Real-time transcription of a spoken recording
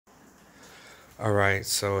Alright,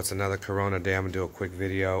 so it's another Corona day. I'm going to do a quick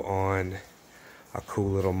video on a cool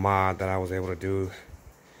little mod that I was able to do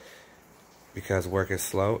because work is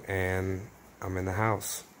slow and I'm in the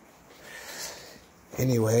house.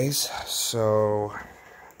 Anyways, so,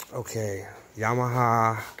 okay,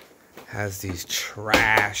 Yamaha has these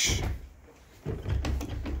trash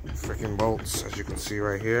freaking bolts, as you can see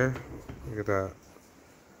right here. Look at that.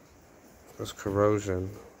 That's corrosion.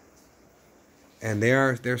 And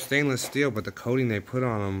they're stainless steel, but the coating they put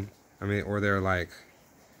on them, I mean, or they're like,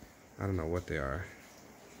 I don't know what they are.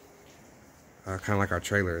 Kind of like our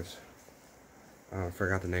trailers. I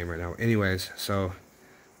forgot the name right now. Anyways, so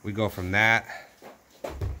we go from that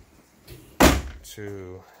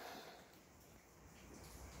to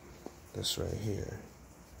this right here.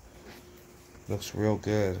 Looks real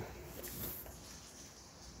good.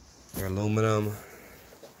 They're aluminum.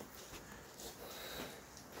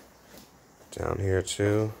 Down here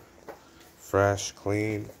too, fresh,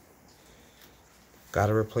 clean.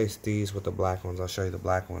 Gotta replace these with the black ones. I'll show you the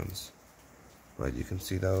black ones, but you can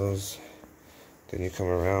see those. Then you come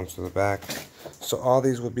around to the back. So all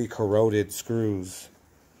these would be corroded screws,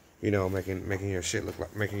 you know, making your shit look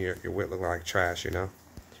like, making your whip look like trash, you know.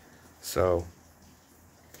 So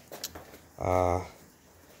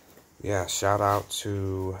yeah, shout out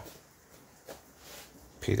to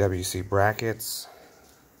PWC brackets.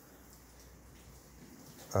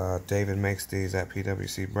 David makes these at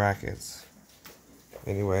PWC brackets.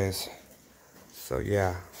 Anyways, so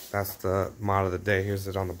yeah, that's the mod of the day. Here's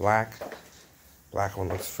it on the black. Black one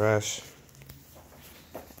looks fresh.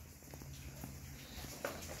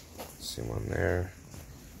 See one there.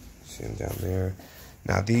 See them down there.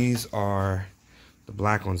 Now these are the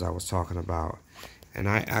black ones I was talking about. And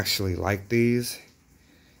I actually like these.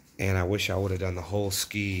 And I wish I would have done the whole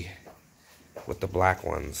ski with the black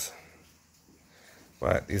ones.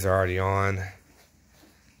 But these are already on.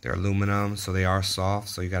 They're aluminum, so they are soft,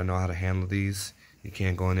 so you gotta know how to handle these. You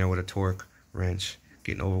can't go in there with a torque wrench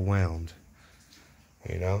getting overwhelmed.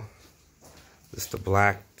 You know? This is the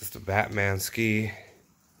black, this is the Batman ski.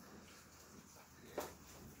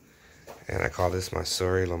 And I call this my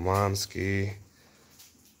Sorry Le Mans ski.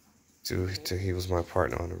 He was my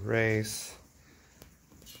partner on the race.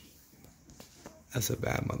 That's a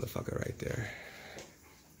bad motherfucker right there.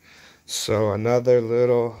 So another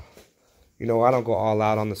little, you know, I don't go all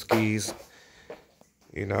out on the skis,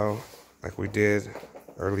 you know, like we did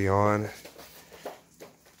early on.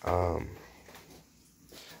 I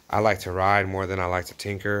like to ride more than I like to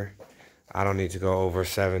tinker. I don't need to go over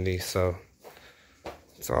 70, so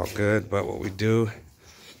it's all good. But what we do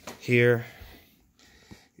here,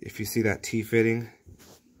 if you see that T fitting,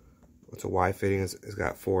 it's a Y fitting, it's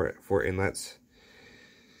got four inlets.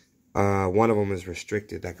 One of them is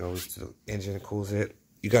restricted, that goes to the engine and cools it.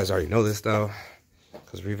 You guys already know this though,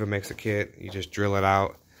 because Riva makes a kit. You just drill it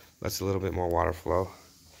out, lets a little bit more water flow.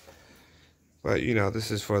 But you know, this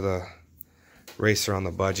is for the racer on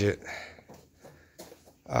the budget.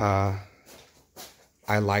 I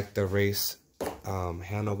like the race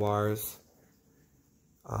handlebars,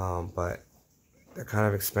 but they're kind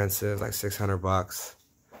of expensive, like 600 bucks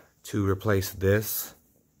to replace this.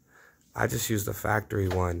 I just use the factory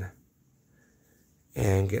one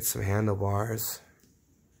and get some handlebars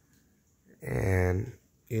and,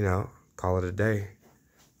 you know, call it a day.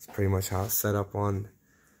 It's pretty much how it's set up on.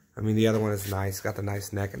 I mean, the other one is nice, got the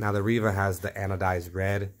nice neck. Now the Riva has the anodized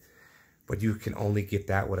red, but you can only get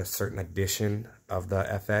that with a certain edition of the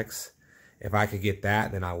FX. If I could get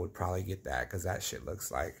that, then I would probably get that, because that shit looks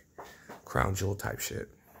like crown jewel type shit.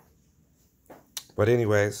 But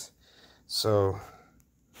anyways, so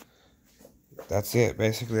that's it.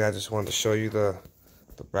 Basically, I just wanted to show you the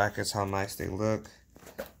brackets, how nice they look.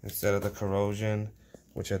 Instead of the corrosion,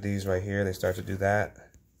 which are these right here, they start to do that.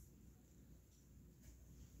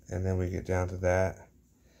 And then we get down to that.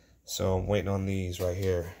 So I'm waiting on these right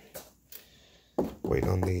here.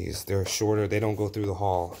 Waiting on these. They're shorter. They don't go through the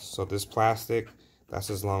hull. So this plastic,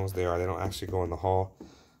 that's as long as they are. They don't actually go in the hull.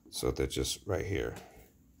 So they're just right here.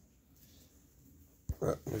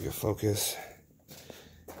 Let me get focus.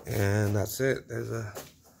 And that's it. There's a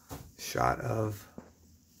shot of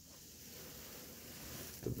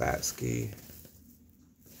the bat ski.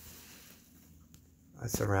 I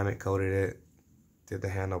ceramic coated it, did the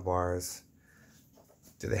handlebars,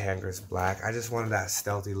 did the hangers black. I just wanted that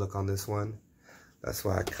stealthy look on this one. That's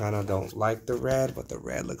why I kind of don't like the red, but the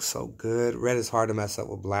red looks so good. Red is hard to mess up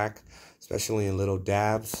with black, especially in little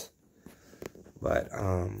dabs. But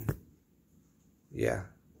yeah.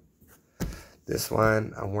 This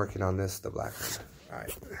one, I'm working on this, the black one. All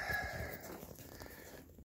right.